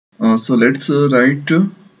So let's write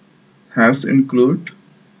has include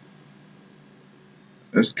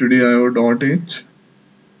stdio.h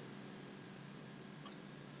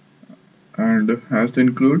and has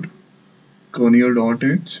include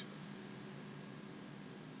conio.h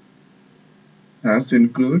has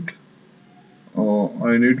include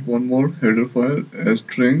I need one more header file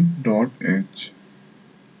string.h.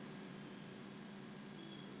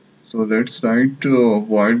 So let's write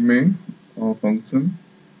void main function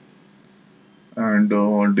and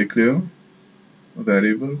declare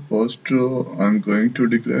variable. First I'm going to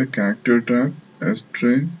declare character type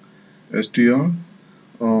string str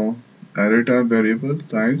uh, array type variable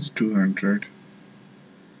size 200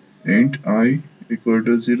 int I equal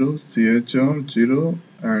to 0 chr 0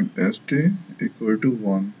 and st equal to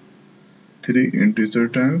 1 three integer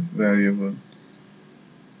type variable.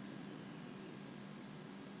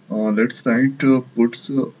 Let's write puts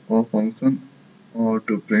a function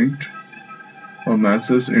to print a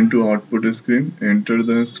message into output screen. Enter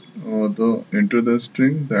the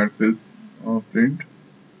string that will print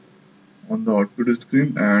on the output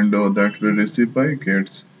screen and that will receive by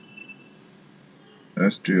gets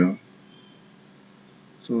str.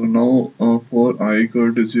 So now for I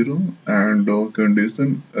equal to 0 and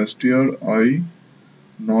condition str I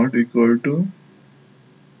not equal to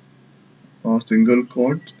single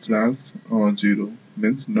quote slash 0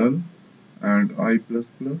 means null and I plus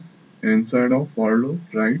plus inside of for loop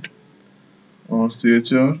write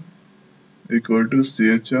chr equal to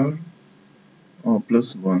chr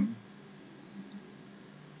plus 1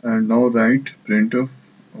 and now write printf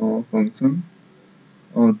function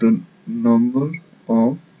the number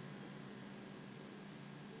of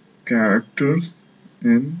characters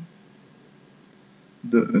in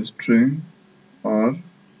the string are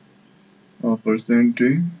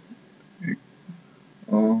percentage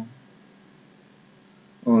uh,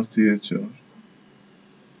 chr.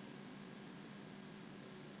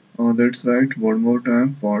 Let's write one more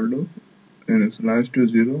time for loop initialize to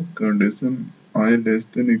 0 condition I less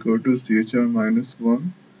than equal to chr minus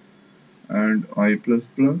 1 and I plus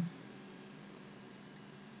plus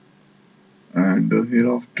and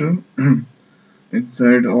hereafter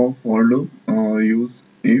inside of for loop use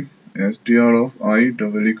if str of I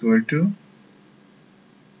double equal to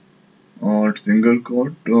or single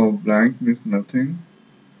quote blank means nothing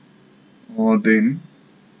or then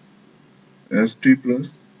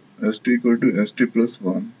st equal to st plus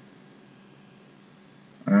 1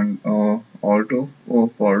 and out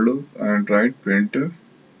of for loop and write printf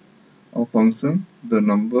a function the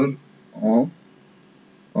number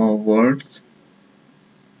of words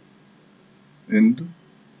in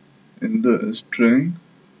the string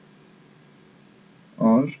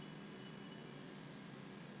are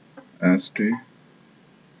st.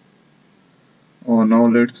 Now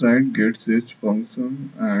let's write getSwitch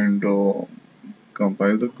function and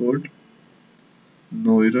compile the code.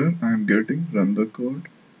 No error, I am getting run the code.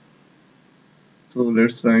 So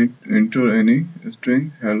let's write enter any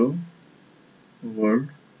string hello world,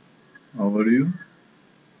 how are you?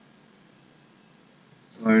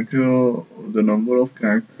 So enter the number of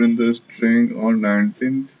characters in the string are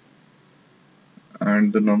 19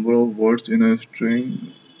 and the number of words in a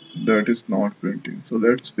string that is not printing. So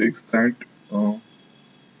let's fix that. So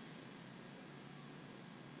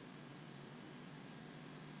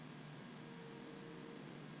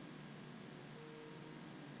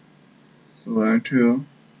right here,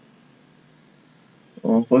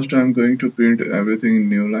 first I'm going to print everything in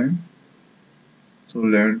new line. So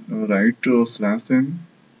let write slash n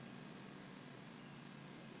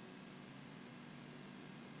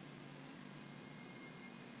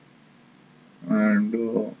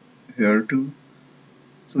and here too.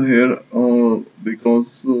 So here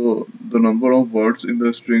because the number of words in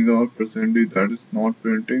the string are percentage that is not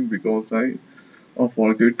printing because I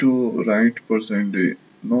forget to write percentage.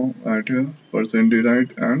 No, at here percentage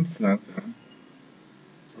right and slash n.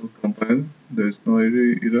 So compile, there is no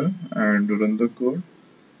error and run the code.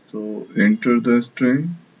 So enter the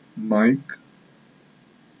string Mike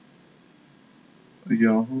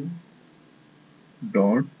yahoo.com.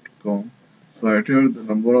 So right here the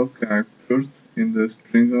number of characters in the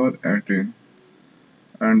string are 18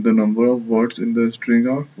 and the number of words in the string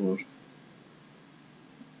are 4.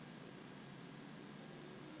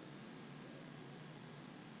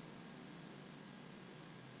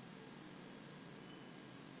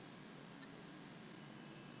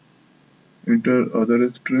 Enter other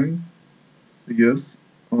string yes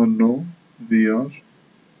or no we are.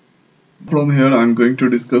 From here I'm going to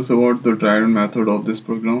discuss about the trial method of this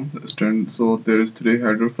program. So there is three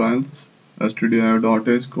header files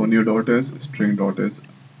stdio.h, conio.h, string.h.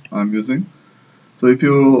 I'm using. So if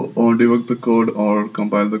you debug the code or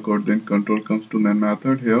compile the code, then control comes to main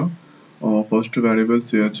method here. First variable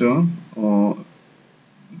chr,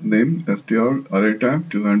 name str, array type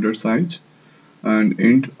 200 size, and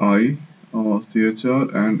int I,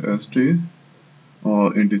 chr and st,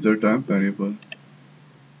 integer type variable.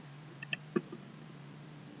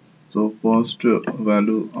 So first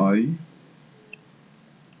value I,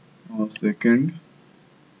 second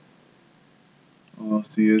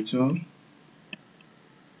chr,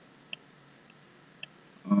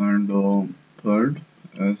 and third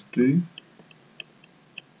st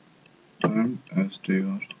and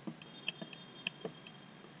str.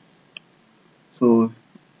 So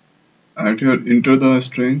at here enter the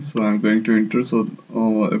string, so I'm going to enter. So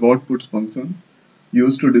about puts function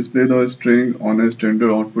used to display the string on a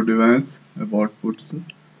standard output device. About puts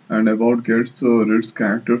and about gets reads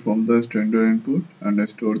character from the standard input and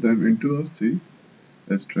store them into a C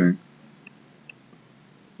string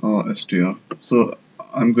str. So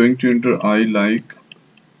I'm going to enter I like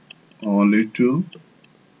only two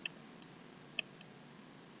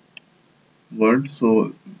word.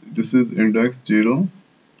 So this is index 0,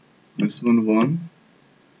 this one 1,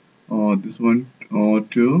 this one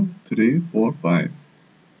 2, 3, 4, 5.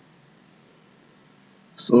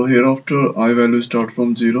 So hereafter I value start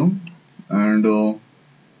from 0, and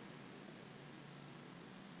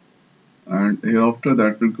hereafter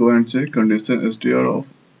that will go and check condition str of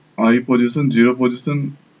I position 0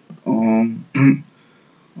 position, um,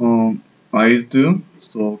 I is there,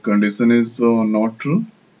 so condition is not true,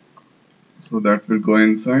 so that will go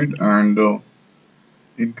inside and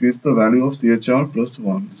increase the value of chr plus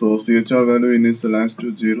 1. So chr value initialized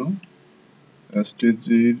to 0, st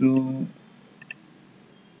 0,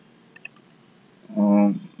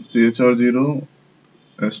 chr 0,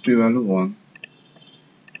 st value 1.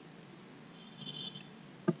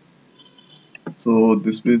 So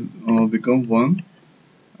this will become 1,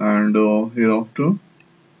 and hereafter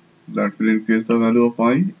that will increase the value of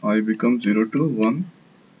I becomes 0 to 1,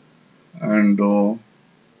 and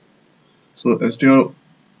so str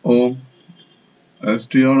of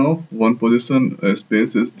one position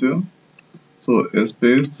space is there. So a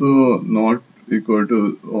space not equal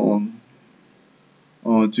to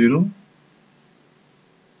 0,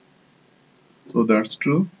 so that's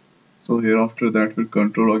true. So hereafter that will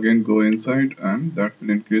control again go inside, and that will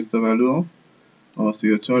increase the value of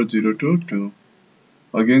chr 0 to 2.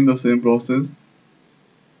 Again the same process,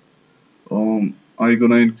 I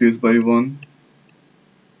gonna increase by 1,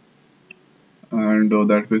 and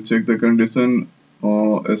that will check the condition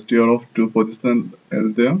str of 2 position L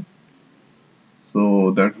there,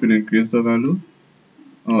 so that will increase the value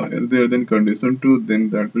L there, then condition 2, then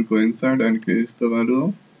that will go inside and increase the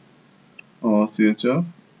value of chr.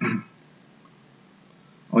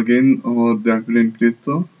 Again that will increase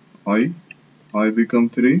the I become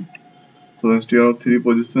 3, so str of 3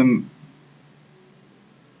 position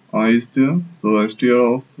I is there, so str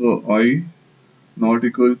of I not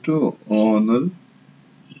equal to null,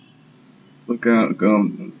 so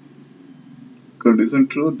condition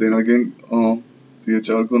true, then again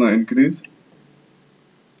chr gonna increase.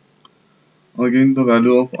 Again the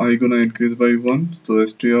value of I gonna increase by 1, so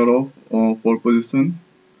str of 4 position,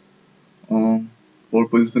 um, 4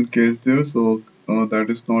 position k is there, so that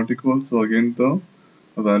is not equal, so again the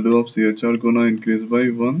value of chr gonna increase by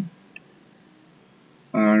 1,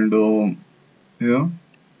 and here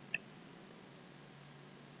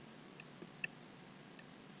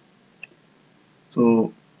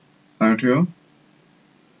so at here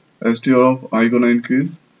str of I gonna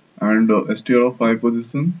increase, and str of 5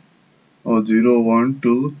 position 0, 1,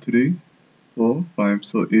 2, 3, 4, 5,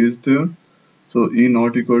 so E is there, so E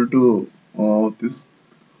not equal to this,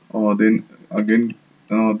 then again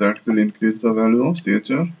that will increase the value of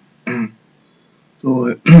chr.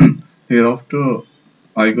 So hereafter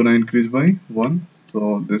I gonna increase by 1,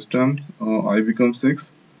 so this time I becomes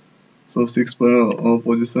 6, so 6 per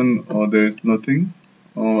position there is nothing,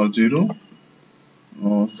 0,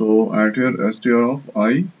 so at here str of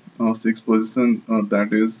I 6 position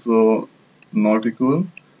that is not equal,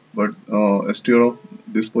 but str of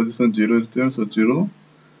this position 0 is there, so 0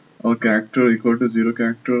 character equal to 0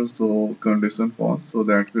 character, so condition false, so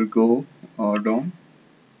that will go down,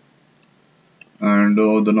 and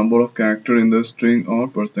the number of character in the string or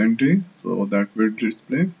percentage, so that will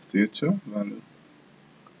display chr value.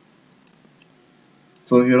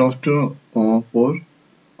 So hereafter for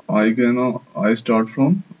I start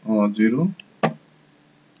from 0,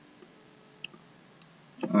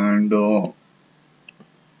 and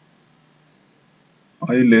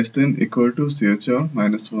I less than equal to chr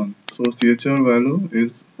minus 1. So chr value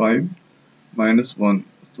is 5 minus 1.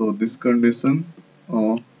 So this condition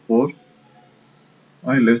 4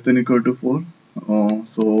 I less than equal to 4.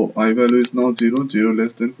 So I value is now 0, 0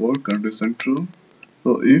 less than 4, condition true.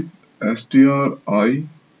 So if stri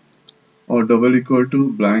or double equal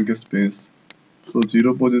to blank space, so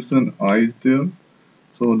 0 position I is there,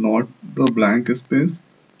 so not the blank space,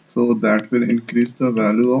 so that will increase the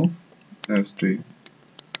value of st.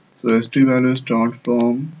 So st value start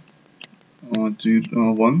from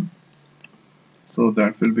 1, so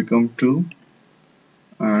that will become 2,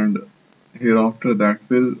 and hereafter that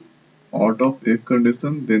will out of if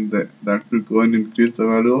condition, then that will go and increase the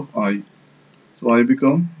value of I. So I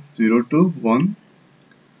become 0 to 1,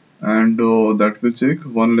 and that will check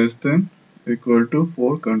 1 less than equal to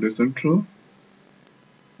 4, condition true.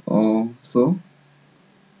 So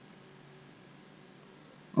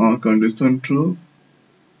condition true.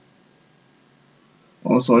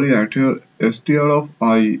 Sorry, at here str of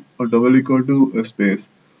I or double equal to a space.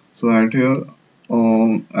 So at here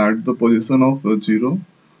at the position of 0,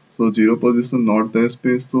 so 0 position not the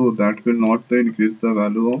space, so that will not increase the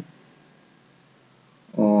value of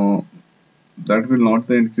uh, that will not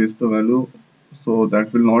increase the value, so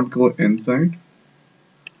that will not go inside,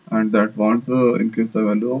 and that won't increase the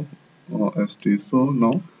value of st. So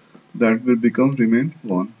now that will become remain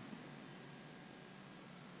 1.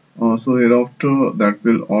 So hereafter that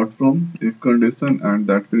will out from if condition, and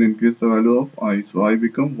that will increase the value of I. So I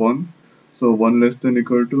become 1. So 1 less than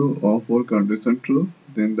equal to 4, condition true.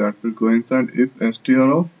 Then that will go inside if str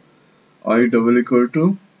of I double equal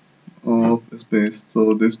to space.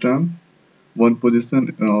 So this time one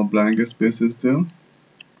position blank space is there.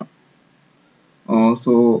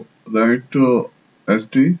 So that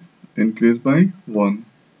st increase by 1.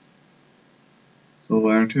 So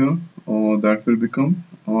right here that will become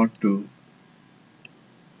 2.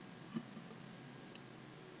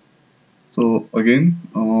 So again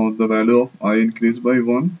the value of I increase by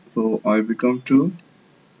 1. So I become 2.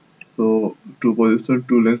 So 2 position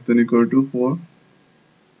 2 less than equal to 4.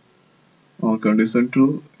 Condition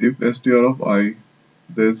true if str of I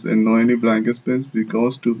there's no any blank space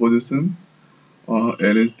because 2 position L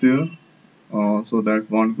is there. So that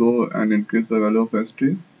won't go and increase the value of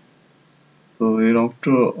st. So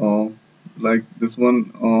hereafter like this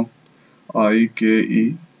one I, K,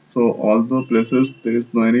 E. So all the places there is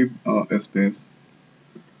no any space.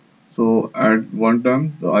 So at one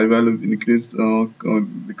time the I value increase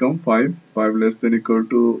become 5, 5 less than equal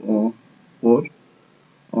to 4.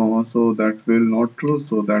 So that will not true.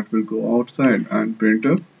 So that will go outside and print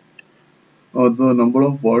up the number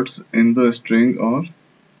of words in the string, or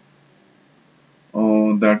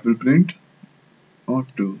that will print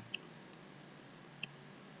 2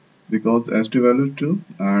 because st value 2,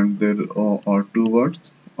 and there are 2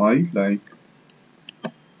 words I like,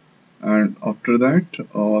 and after that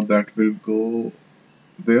that will go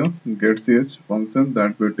there get ch function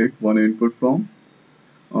that will take one input from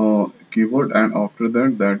keyboard, and after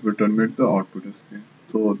that that will terminate the output screen.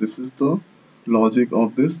 So this is the logic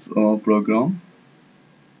of this program.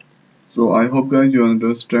 So I hope guys you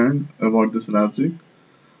understand about this logic.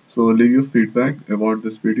 So leave your feedback about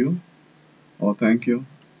this video. Thank you.